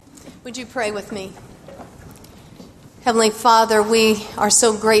Would you pray with me? Heavenly Father, we are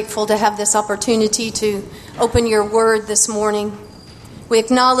so grateful to have this opportunity to open your word this morning. We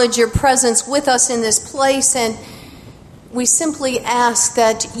acknowledge your presence with us in this place, and we simply ask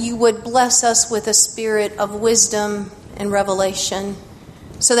that you would bless us with a spirit of wisdom and revelation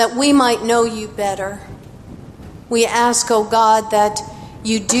so that we might know you better. We ask, O God, that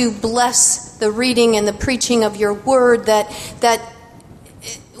you do bless the reading and the preaching of your word, that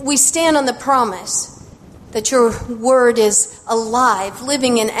we stand on the promise that your word is alive,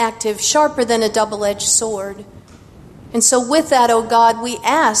 living and active, sharper than a double-edged sword. And so with that, O God, we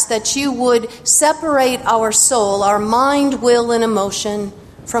ask that you would separate our soul, our mind, will, and emotion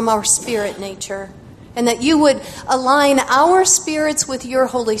from our spirit nature, and that you would align our spirits with your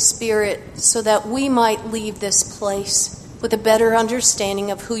Holy Spirit so that we might leave this place with a better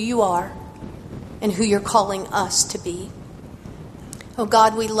understanding of who you are and who you're calling us to be. Oh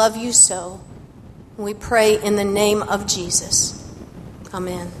God, we love you so. We pray in the name of Jesus.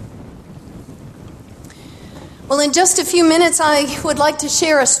 Amen. Well, in just a few minutes, I would like to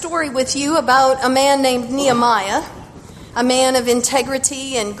share a story with you about a man named Nehemiah, a man of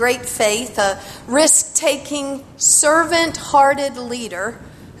integrity and great faith, a risk-taking, servant-hearted leader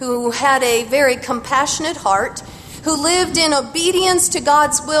who had a very compassionate heart, who lived in obedience to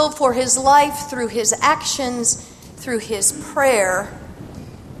God's will for his life through his actions, through his prayer.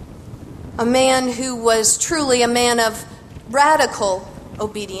 A man who was truly a man of radical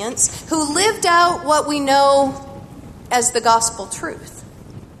obedience, who lived out what we know as the gospel truth.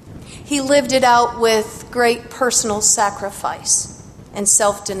 He lived it out with great personal sacrifice and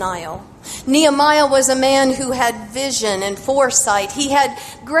self-denial. Nehemiah was a man who had vision and foresight. He had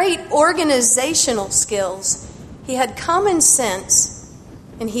great organizational skills. He had common sense,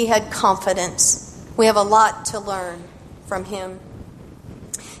 and he had confidence. We have a lot to learn from him.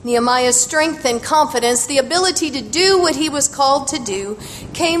 Nehemiah's strength and confidence, the ability to do what he was called to do,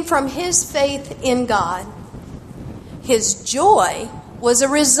 came from his faith in God. His joy was a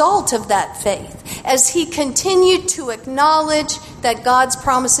result of that faith as he continued to acknowledge that God's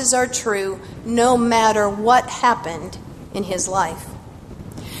promises are true no matter what happened in his life.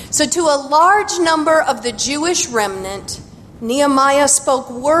 So to a large number of the Jewish remnant, Nehemiah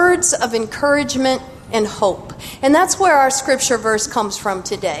spoke words of encouragement and hope. And that's where our scripture verse comes from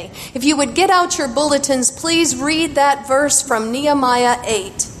today. If you would get out your bulletins, please read that verse from Nehemiah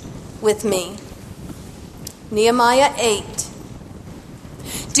 8 with me. Nehemiah 8.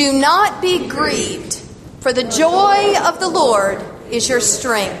 Do not be grieved, for the joy of the Lord is your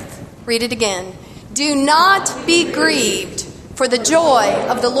strength. Read it again. Do not be grieved, for the joy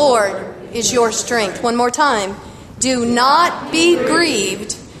of the Lord is your strength. One more time. Do not be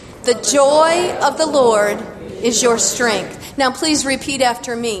grieved. The joy of the Lord is your strength. Now please repeat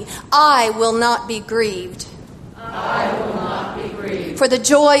after me. I will not be grieved. I will not be grieved. For the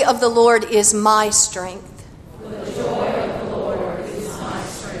joy of the Lord is my strength. For the joy of the Lord is my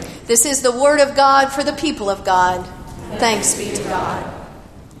strength. This is the word of God for the people of God. Thanks be to God.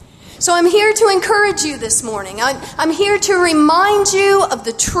 So I'm here to encourage you this morning. I'm here to remind you of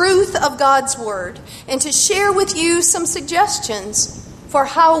the truth of God's word and to share with you some suggestions for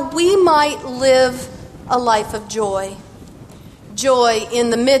how we might live a life of joy. Joy in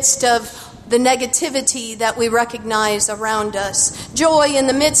the midst of the negativity that we recognize around us. Joy in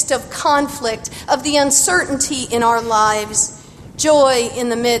the midst of conflict, of the uncertainty in our lives. Joy in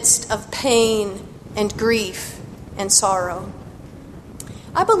the midst of pain and grief and sorrow.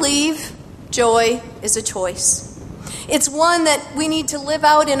 I believe joy is a choice. It's one that we need to live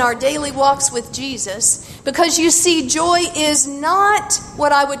out in our daily walks with Jesus, because you see, joy is not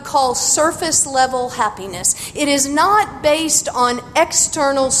what I would call surface level happiness. It is not based on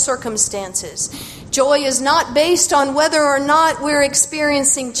external circumstances. Joy is not based on whether or not we're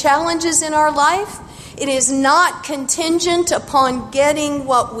experiencing challenges in our life. It is not contingent upon getting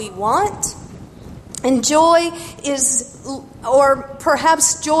what we want. And joy is, or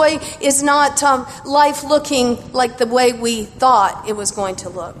perhaps joy is not life looking like the way we thought it was going to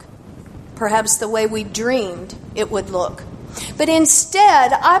look. Perhaps the way we dreamed it would look. But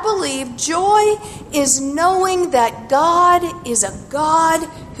instead, I believe joy is knowing that God is a God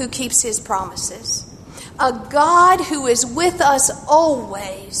who keeps his promises. A God who is with us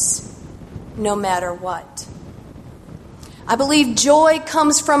always, no matter what. I believe joy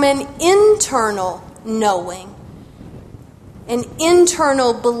comes from an internal knowing, an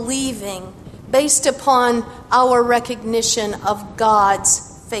internal believing based upon our recognition of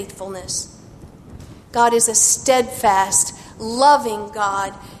God's faithfulness. God is a steadfast, loving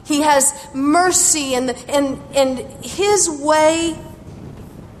God. He has mercy, and his way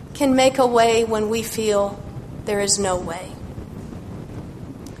can make a way when we feel there is no way.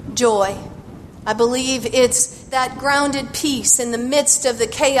 Joy. I believe it's that grounded peace in the midst of the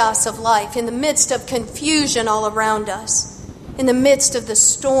chaos of life, in the midst of confusion all around us, in the midst of the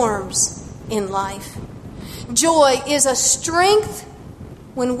storms in life. Joy is a strength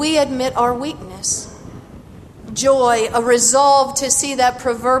when we admit our weakness. Joy, a resolve to see that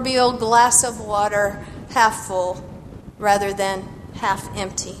proverbial glass of water half full rather than half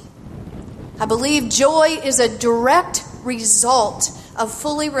empty. I believe joy is a direct result of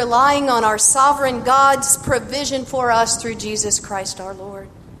fully relying on our sovereign God's provision for us through Jesus Christ our Lord.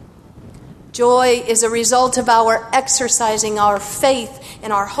 Joy is a result of our exercising our faith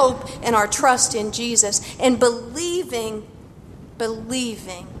and our hope and our trust in Jesus and believing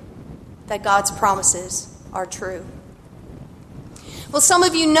that God's promises are true. Well, some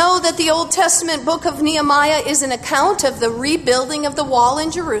of you know that the Old Testament book of Nehemiah is an account of the rebuilding of the wall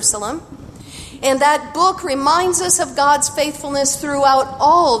in Jerusalem. And that book reminds us of God's faithfulness throughout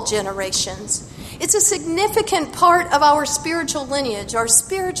all generations. It's a significant part of our spiritual lineage, our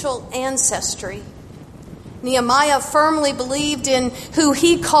spiritual ancestry. Nehemiah firmly believed in who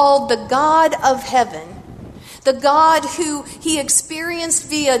he called the God of heaven, the God who he experienced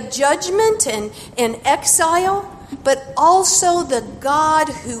via judgment and exile, but also the God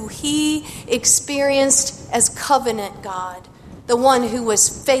who he experienced as covenant God, the one who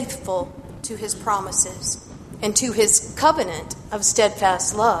was faithful to his promises and to his covenant of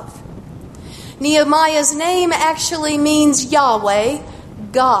steadfast love. Nehemiah's name actually means Yahweh,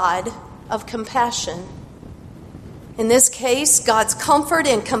 God of compassion. In this case, God's comfort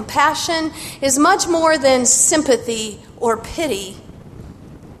and compassion is much more than sympathy or pity.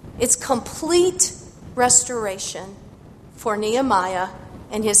 It's complete restoration for Nehemiah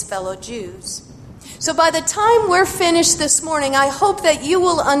and his fellow Jews. So by the time we're finished this morning, I hope that you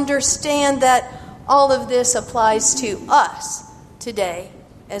will understand that all of this applies to us today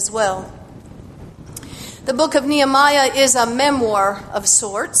as well. The book of Nehemiah is a memoir of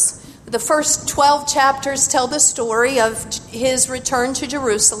sorts. The first 12 chapters tell the story of his return to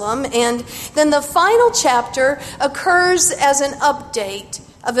Jerusalem, and then the final chapter occurs as an update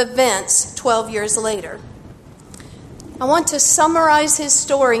of events 12 years later. I want to summarize his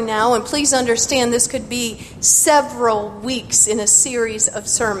story now, and please understand this could be several weeks in a series of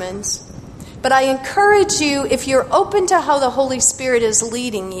sermons. But I encourage you, if you're open to how the Holy Spirit is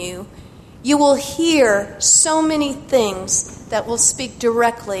leading you, you will hear so many things that will speak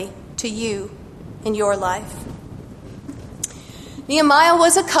directly to you in your life. Nehemiah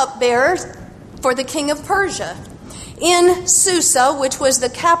was a cupbearer for the king of Persia. In Susa, which was the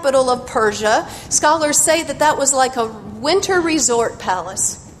capital of Persia, scholars say that was like a winter resort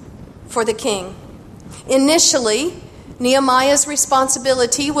palace for the king. Initially, Nehemiah's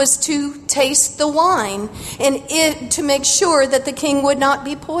responsibility was to taste the wine and to make sure that the king would not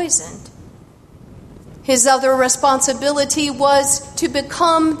be poisoned. His other responsibility was to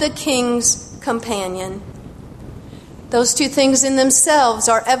become the king's companion. Those two things in themselves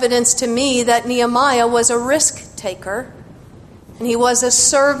are evidence to me that Nehemiah was a risk taker, and he was a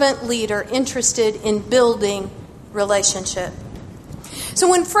servant leader interested in building relationship. So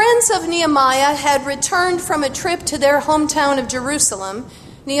when friends of Nehemiah had returned from a trip to their hometown of Jerusalem,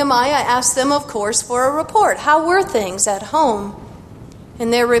 Nehemiah asked them, of course, for a report. How were things at home?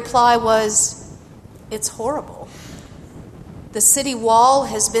 And their reply was, "It's horrible. The city wall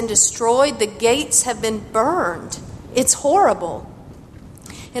has been destroyed. The gates have been burned. It's horrible."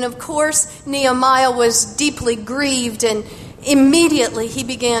 And of course, Nehemiah was deeply grieved, and immediately he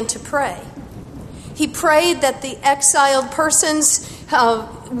began to pray. He prayed that the exiled persons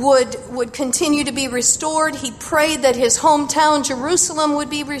would continue to be restored. He prayed that his hometown, Jerusalem, would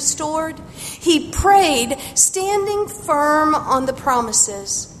be restored. He prayed, standing firm on the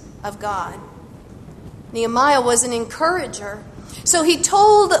promises of God. Nehemiah was an encourager. So he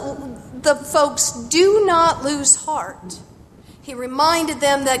told the folks, do not lose heart. He reminded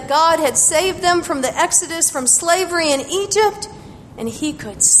them that God had saved them from the exodus from slavery in Egypt, and he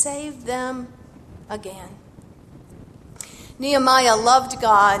could save them again. Nehemiah loved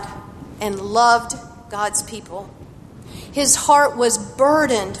God and loved God's people. His heart was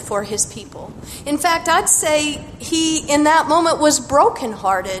burdened for his people. In fact, I'd say he, in that moment, was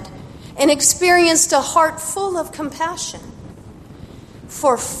brokenhearted and experienced a heart full of compassion.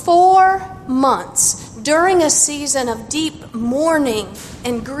 For 4 months, during a season of deep mourning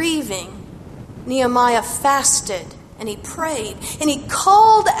and grieving, Nehemiah fasted and he prayed and he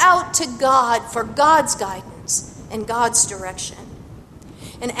called out to God for God's guidance and God's direction.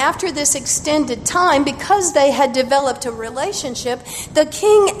 And after this extended time, because they had developed a relationship, the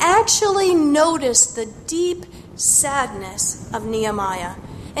king actually noticed the deep sadness of Nehemiah,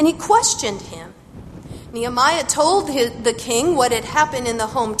 and he questioned him. Nehemiah told the king what had happened in the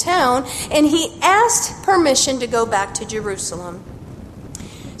hometown, and he asked permission to go back to Jerusalem.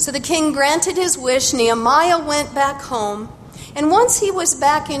 So the king granted his wish. Nehemiah went back home, and once he was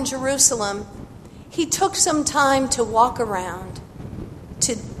back in Jerusalem, he took some time to walk around,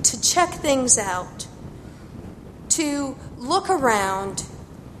 to check things out, to look around,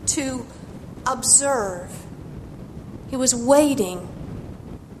 to observe. He was waiting.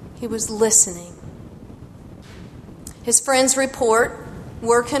 He was listening. His friends' report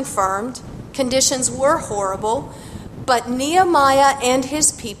were confirmed. Conditions were horrible, but Nehemiah and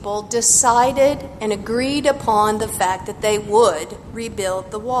his people decided and agreed upon the fact that they would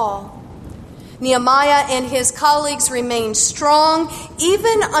rebuild the wall. Nehemiah and his colleagues remained strong,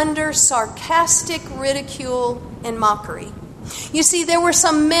 even under sarcastic ridicule and mockery. You see, there were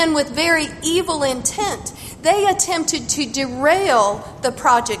some men with very evil intent. They attempted to derail the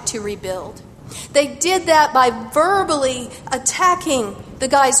project to rebuild. They did that by verbally attacking the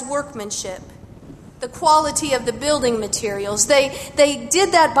guy's workmanship, the quality of the building materials. They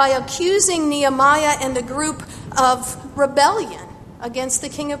did that by accusing Nehemiah and the group of rebellion against the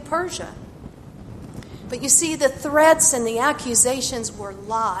king of Persia. But you see, the threats and the accusations were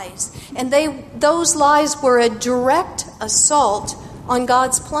lies, and those lies were a direct assault on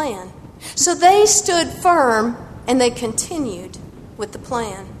God's plan. So they stood firm, and they continued with the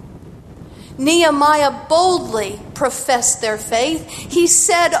plan. Nehemiah boldly professed their faith. He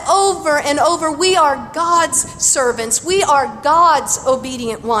said over and over, "We are God's servants. We are God's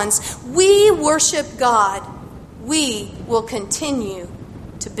obedient ones. We worship God. We will continue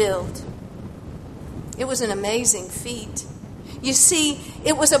to build." It was an amazing feat. You see,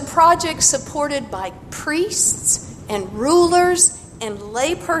 it was a project supported by priests and rulers and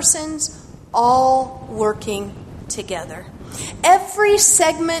laypersons, all working together. Every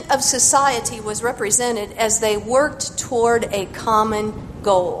segment of society was represented as they worked toward a common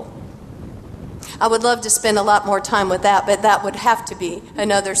goal. I would love to spend a lot more time with that, but that would have to be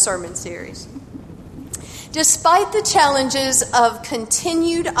another sermon series. Despite the challenges of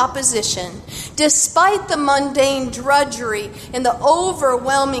continued opposition, despite the mundane drudgery and the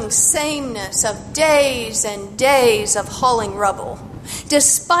overwhelming sameness of days and days of hauling rubble,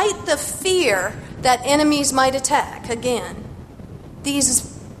 despite the fear that enemies might attack again, these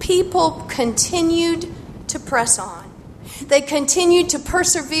people continued to press on. They continued to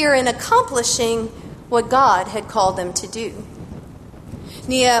persevere in accomplishing what God had called them to do.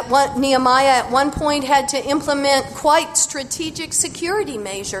 Nehemiah at one point had to implement quite strategic security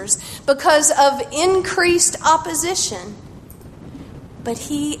measures because of increased opposition. But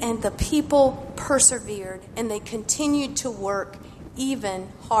he and the people persevered, and they continued to work even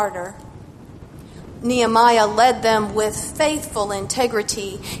harder. Nehemiah led them with faithful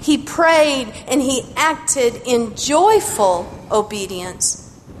integrity. He prayed and he acted in joyful obedience,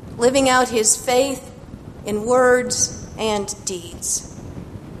 living out his faith in words and deeds.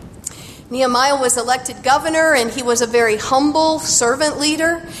 Nehemiah was elected governor, and he was a very humble servant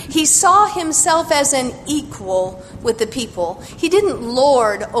leader. He saw himself as an equal with the people. He didn't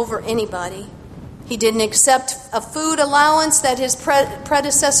lord over anybody. He didn't accept a food allowance that his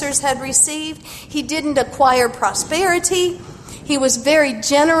predecessors had received. He didn't acquire prosperity. He was very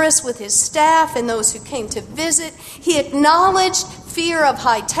generous with his staff and those who came to visit. He acknowledged fear of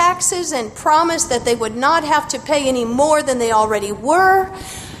high taxes and promised that they would not have to pay any more than they already were.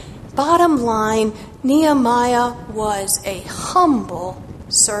 Bottom line, Nehemiah was a humble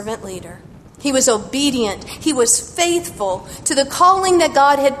servant leader. He was obedient. He was faithful to the calling that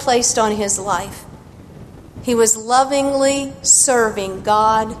God had placed on his life. He was lovingly serving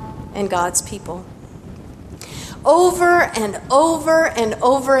God and God's people. Over and over and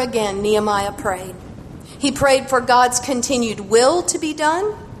over again, Nehemiah prayed. He prayed for God's continued will to be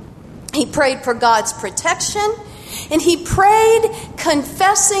done. He prayed for God's protection. And he prayed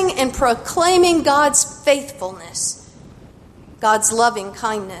confessing and proclaiming God's faithfulness, God's loving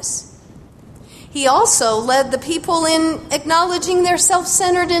kindness. He also led the people in acknowledging their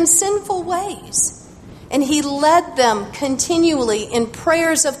self-centered and sinful ways. And he led them continually in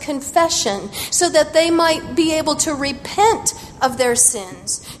prayers of confession so that they might be able to repent of their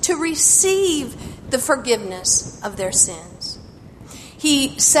sins, to receive the forgiveness of their sins.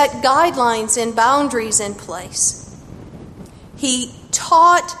 He set guidelines and boundaries in place. He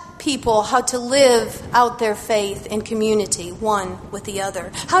taught people how to live out their faith in community, one with the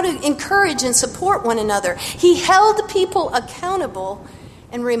other, how to encourage and support one another. He held people accountable,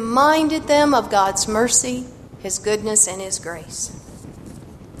 and reminded them of God's mercy, His goodness, and His grace.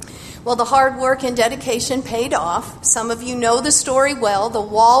 Well, the hard work and dedication paid off. Some of you know the story well. The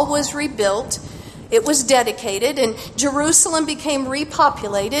wall was rebuilt. It was dedicated, and Jerusalem became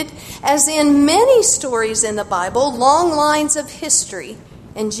repopulated. As in many stories in the Bible, long lines of history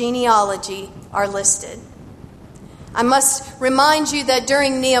and genealogy are listed. I must remind you that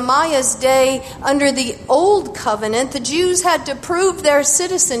during Nehemiah's day, under the Old Covenant, the Jews had to prove their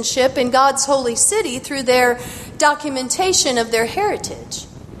citizenship in God's holy city through their documentation of their heritage.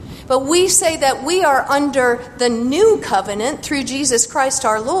 But we say that we are under the new covenant through Jesus Christ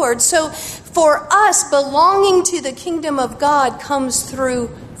our Lord. So for us, belonging to the kingdom of God comes through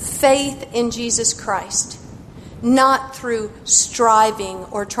faith in Jesus Christ, not through striving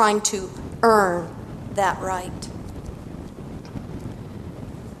or trying to earn that right.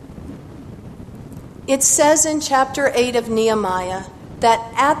 It says in chapter 8 of Nehemiah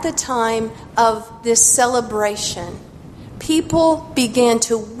that at the time of this celebration, people began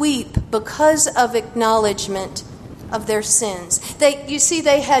to weep because of acknowledgement of their sins.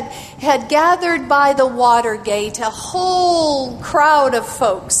 They had gathered by the water gate a whole crowd of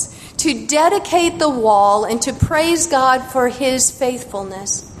folks to dedicate the wall and to praise God for His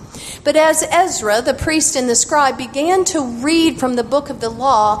faithfulness. But as Ezra, the priest and the scribe, began to read from the book of the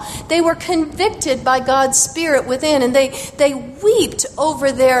law, they were convicted by God's Spirit within, and they wept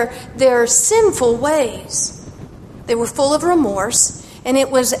over their sinful ways. They were full of remorse, and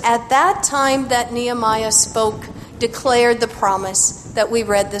it was at that time that Nehemiah declared the promise that we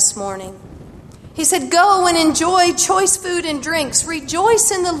read this morning. He said, "Go and enjoy choice food and drinks.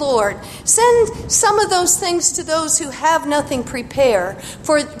 Rejoice in the Lord. Send some of those things to those who have nothing prepare,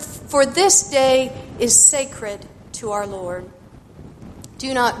 for this day is sacred to our Lord.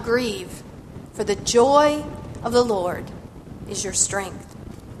 Do not grieve, for the joy of the Lord is your strength."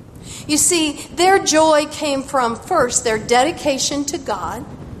 You see, their joy came from, first, their dedication to God,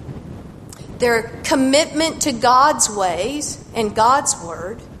 their commitment to God's ways and God's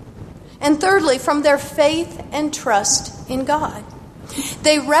word, and thirdly, from their faith and trust in God.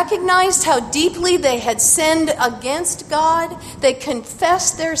 They recognized how deeply they had sinned against God. They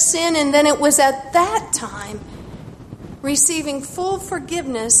confessed their sin, and then it was at that time, receiving full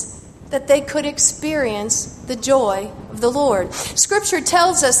forgiveness, that they could experience the joy of the Lord. Scripture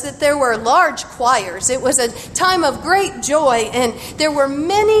tells us that there were large choirs. It was a time of great joy, and there were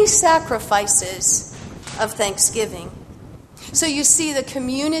many sacrifices of thanksgiving. So you see, the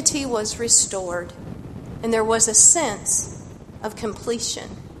community was restored, and there was a sense of completion.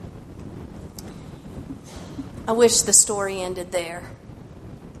 I wish the story ended there,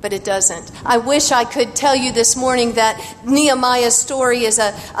 but it doesn't. I wish I could tell you this morning that Nehemiah's story is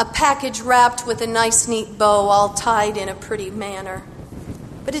a package wrapped with a nice, neat bow, all tied in a pretty manner.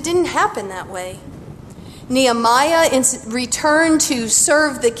 But it didn't happen that way. Nehemiah returned to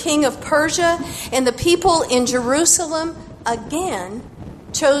serve the king of Persia, and the people in Jerusalem again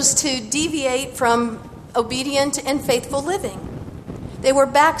chose to deviate from obedient and faithful living. They were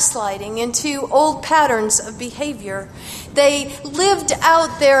backsliding into old patterns of behavior. They lived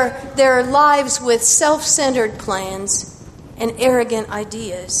out their lives with self-centered plans and arrogant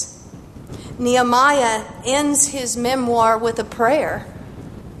ideas. Nehemiah ends his memoir with a prayer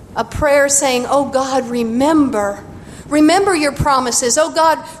saying, "Oh God, remember your promises. Oh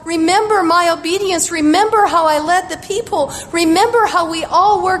God, remember my obedience. Remember how I led the people. Remember how we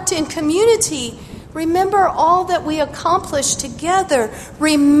all worked in community. Remember all that we accomplished together.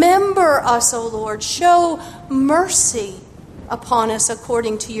 Remember us, O Lord. Show mercy upon us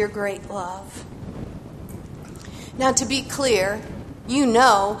according to your great love." Now, to be clear, you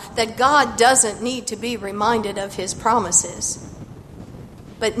know that God doesn't need to be reminded of His promises.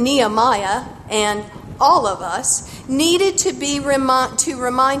 But Nehemiah and all of us needed to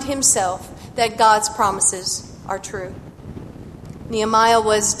remind himself that God's promises are true. Nehemiah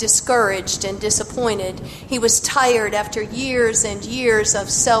was discouraged and disappointed. He was tired after years and years of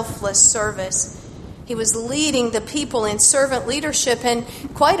selfless service. He was leading the people in servant leadership, and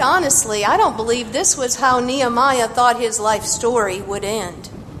quite honestly, I don't believe this was how Nehemiah thought his life story would end.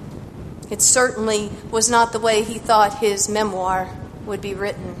 It certainly was not the way he thought his memoir would be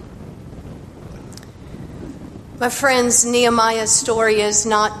written. My friends, Nehemiah's story is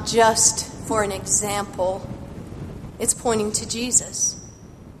not just for an example. It's pointing to Jesus.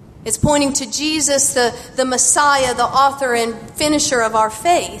 It's pointing to Jesus, the Messiah, the author and finisher of our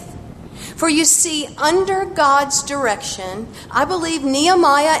faith. For you see, under God's direction, I believe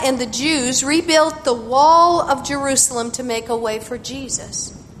Nehemiah and the Jews rebuilt the wall of Jerusalem to make a way for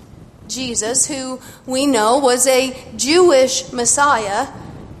Jesus. Jesus, who we know was a Jewish Messiah,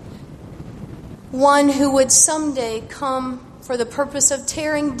 one who would someday come for the purpose of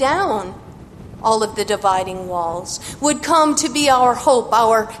tearing down all of the dividing walls, would come to be our hope,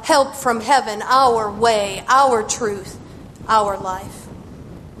 our help from heaven, our way, our truth, our life.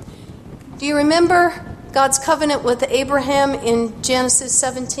 Do you remember God's covenant with Abraham in Genesis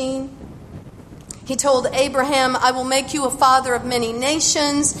 17? He told Abraham, I will make you a father of many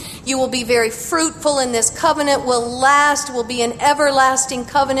nations. You will be very fruitful, and this covenant will last, will be an everlasting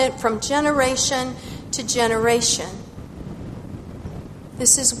covenant from generation to generation.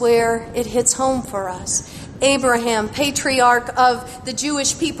 This is where it hits home for us. Abraham, patriarch of the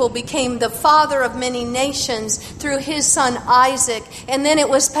Jewish people, became the father of many nations through his son Isaac. And then it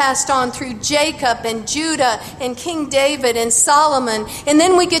was passed on through Jacob and Judah and King David and Solomon. And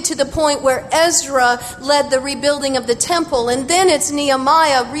then we get to the point where Ezra led the rebuilding of the temple. And then it's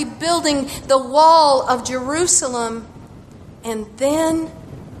Nehemiah rebuilding the wall of Jerusalem. And then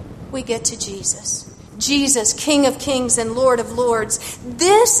we get to Jesus. Jesus, King of Kings and Lord of Lords.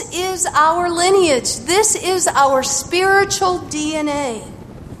 This is our lineage. This is our spiritual DNA.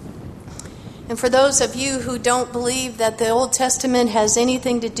 And for those of you who don't believe that the Old Testament has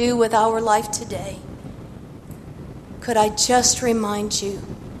anything to do with our life today, could I just remind you,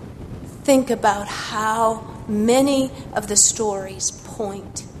 think about how many of the stories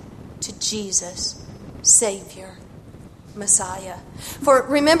point to Jesus, Savior, Messiah. For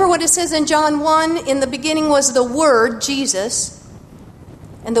remember what it says in John 1, in the beginning was the Word, Jesus,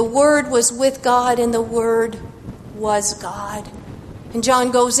 and the Word was with God, and the Word was God. And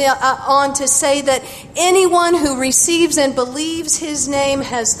John goes on to say that anyone who receives and believes his name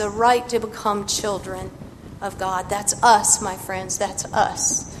has the right to become children of God. That's us, my friends. That's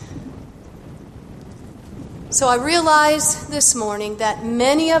us. So I realize this morning that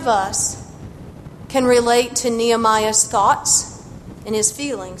many of us can relate to Nehemiah's thoughts and his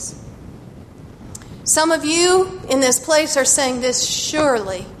feelings. Some of you in this place are saying this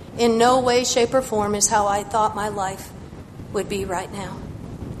surely in no way, shape, or form is how I thought my life would be right now.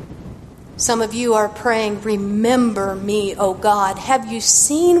 Some of you are praying, remember me, O God. Have you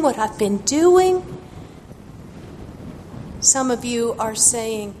seen what I've been doing? Some of you are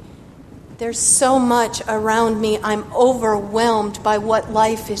saying, there's so much around me. I'm overwhelmed by what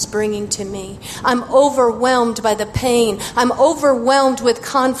life is bringing to me. I'm overwhelmed by the pain. I'm overwhelmed with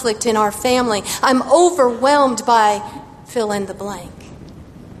conflict in our family. I'm overwhelmed by fill in the blank.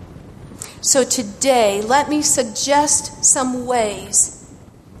 So today, let me suggest some ways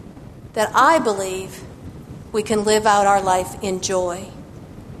that I believe we can live out our life in joy.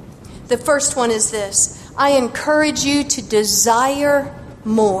 The first one is this. I encourage you to desire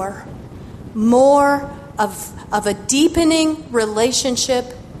more of a deepening relationship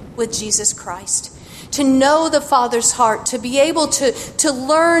with Jesus Christ. To know the Father's heart, to be able to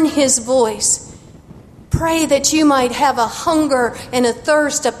learn His voice. Pray that you might have a hunger and a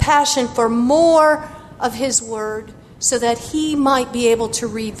thirst, a passion for more of His Word, so that He might be able to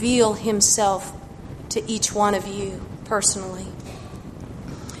reveal Himself to each one of you personally.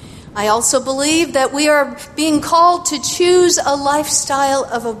 I also believe that we are being called to choose a lifestyle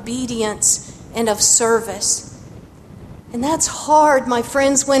of obedience and of service. And that's hard, my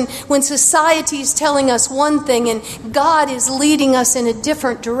friends, when society is telling us one thing and God is leading us in a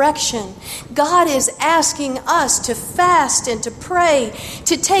different direction. God is asking us to fast and to pray,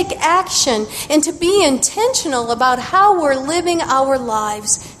 to take action, and to be intentional about how we're living our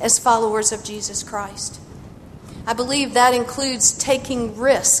lives as followers of Jesus Christ. I believe that includes taking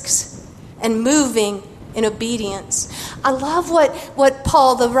risks and moving in obedience. I love what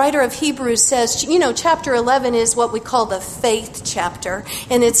Paul, the writer of Hebrews, says. You know, chapter 11 is what we call the faith chapter.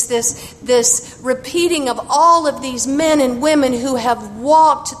 And it's this repeating of all of these men and women who have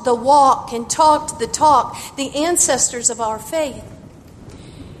walked the walk and talked the talk, the ancestors of our faith.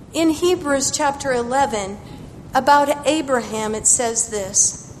 In Hebrews chapter 11, about Abraham, it says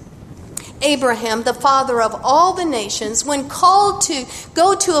this. Abraham, the father of all the nations, when called to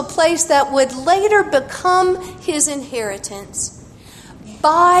go to a place that would later become his inheritance,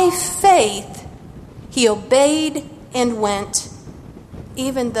 by faith he obeyed and went,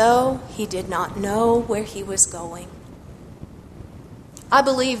 even though he did not know where he was going. I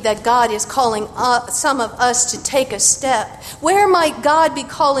believe that God is calling some of us to take a step. Where might God be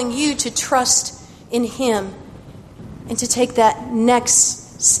calling you to trust in Him and to take that next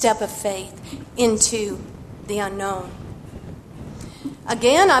step of faith into the unknown?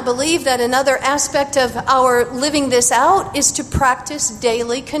 Again, I believe that another aspect of our living this out is to practice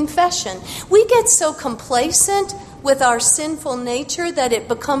daily confession. We get so complacent with our sinful nature that it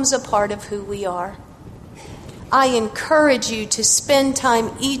becomes a part of who we are. I encourage you to spend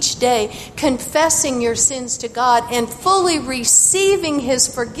time each day confessing your sins to God and fully receiving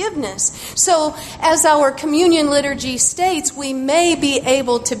His forgiveness. So, as our communion liturgy states, we may be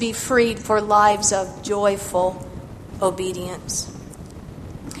able to be freed for lives of joyful obedience.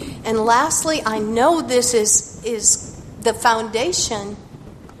 And lastly, I know this is the foundation,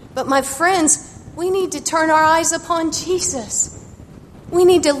 but my friends, we need to turn our eyes upon Jesus. We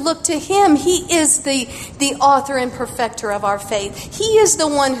need to look to Him. He is the author and perfecter of our faith. He is the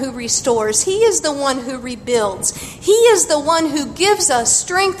one who restores. He is the one who rebuilds. He is the one who gives us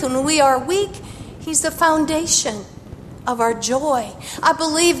strength when we are weak. He's the foundation of our joy. I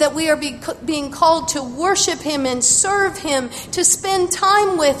believe that we are being called to worship Him and serve Him, to spend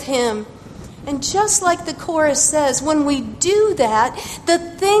time with Him. And just like the chorus says, when we do that, the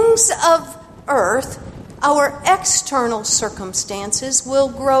things of earth, our external circumstances, will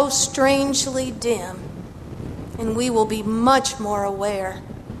grow strangely dim, and we will be much more aware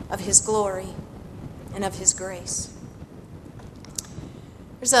of His glory and of His grace.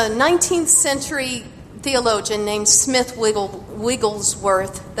 There's a 19th century theologian named Smith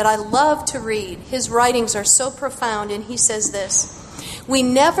Wigglesworth that I love to read. His writings are so profound, and he says this: "We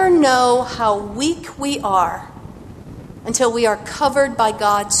never know how weak we are until we are covered by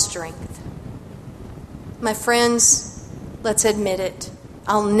God's strength." My friends, let's admit it.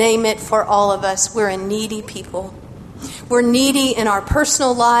 I'll name it for all of us. We're a needy people. We're needy in our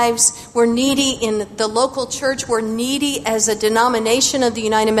personal lives. We're needy in the local church. We're needy as a denomination of the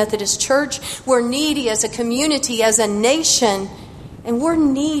United Methodist Church. We're needy as a community, as a nation. And we're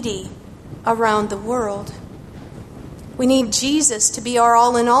needy around the world. We need Jesus to be our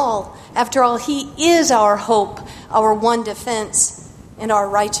all in all. After all, He is our hope, our one defense, and our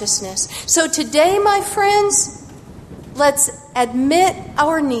righteousness. So today, my friends, let's admit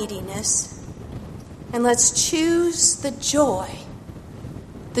our neediness, and let's choose the joy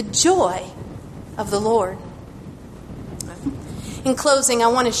of the Lord. In closing, I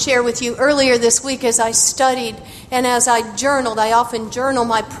want to share with you, earlier this week as I studied and as I journaled, I often journal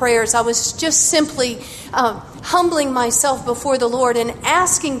my prayers. I was just simply humbling myself before the Lord and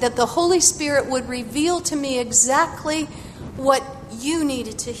asking that the Holy Spirit would reveal to me exactly what you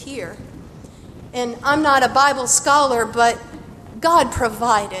needed to hear. And I'm not a Bible scholar, but God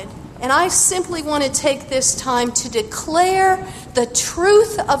provided. And I simply want to take this time to declare the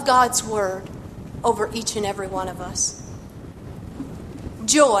truth of God's Word over each and every one of us.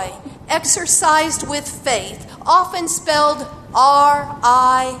 Joy, exercised with faith, often spelled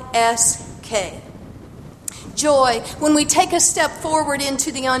R-I-S-K. Joy, when we take a step forward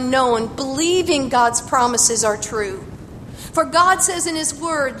into the unknown, believing God's promises are true. For God says in His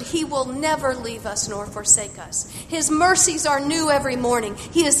Word, He will never leave us nor forsake us. His mercies are new every morning.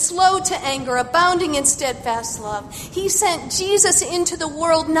 He is slow to anger, abounding in steadfast love. He sent Jesus into the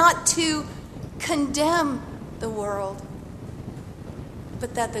world not to condemn the world,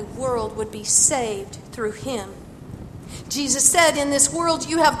 but that the world would be saved through Him. Jesus said, in this world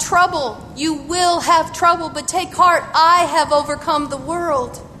you have trouble. You will have trouble, but take heart, I have overcome the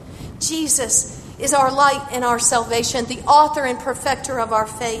world. Jesus is our light and our salvation, the author and perfecter of our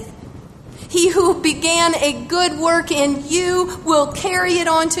faith. He who began a good work in you will carry it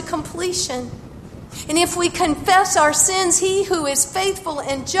on to completion. And if we confess our sins, He who is faithful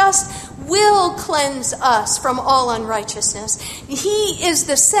and just will cleanse us from all unrighteousness. He is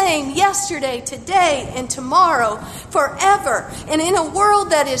the same yesterday, today, and tomorrow, forever. And in a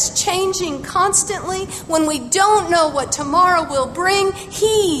world that is changing constantly, when we don't know what tomorrow will bring,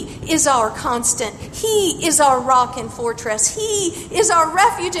 He is our constant. He is our rock and fortress. He is our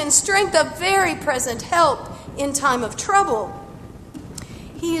refuge and strength, a very present help in time of trouble.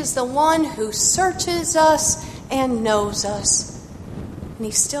 He is the one who searches us and knows us. And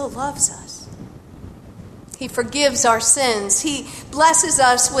He still loves us. He forgives our sins. He blesses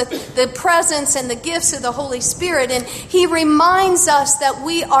us with the presence and the gifts of the Holy Spirit. And He reminds us that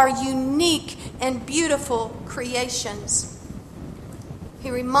we are unique and beautiful creations.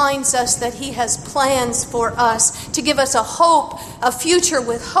 He reminds us that He has plans for us to give us a hope, a future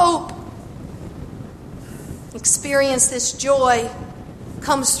with hope. Experience this joy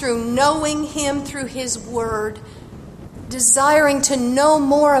comes through knowing Him through His Word, desiring to know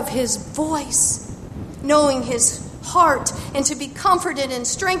more of His voice, knowing His heart, and to be comforted and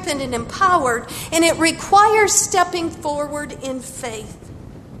strengthened and empowered. And it requires stepping forward in faith,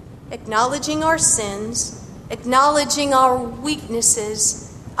 acknowledging our sins, acknowledging our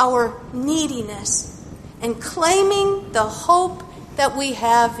weaknesses, our neediness, and claiming the hope that we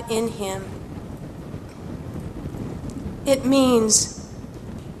have in Him. It means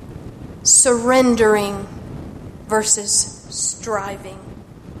surrendering versus striving.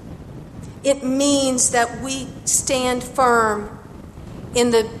 It means that we stand firm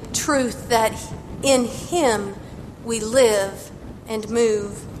in the truth that in Him we live and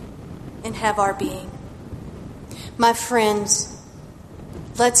move and have our being. My friends,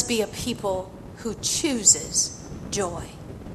 let's be a people who chooses joy.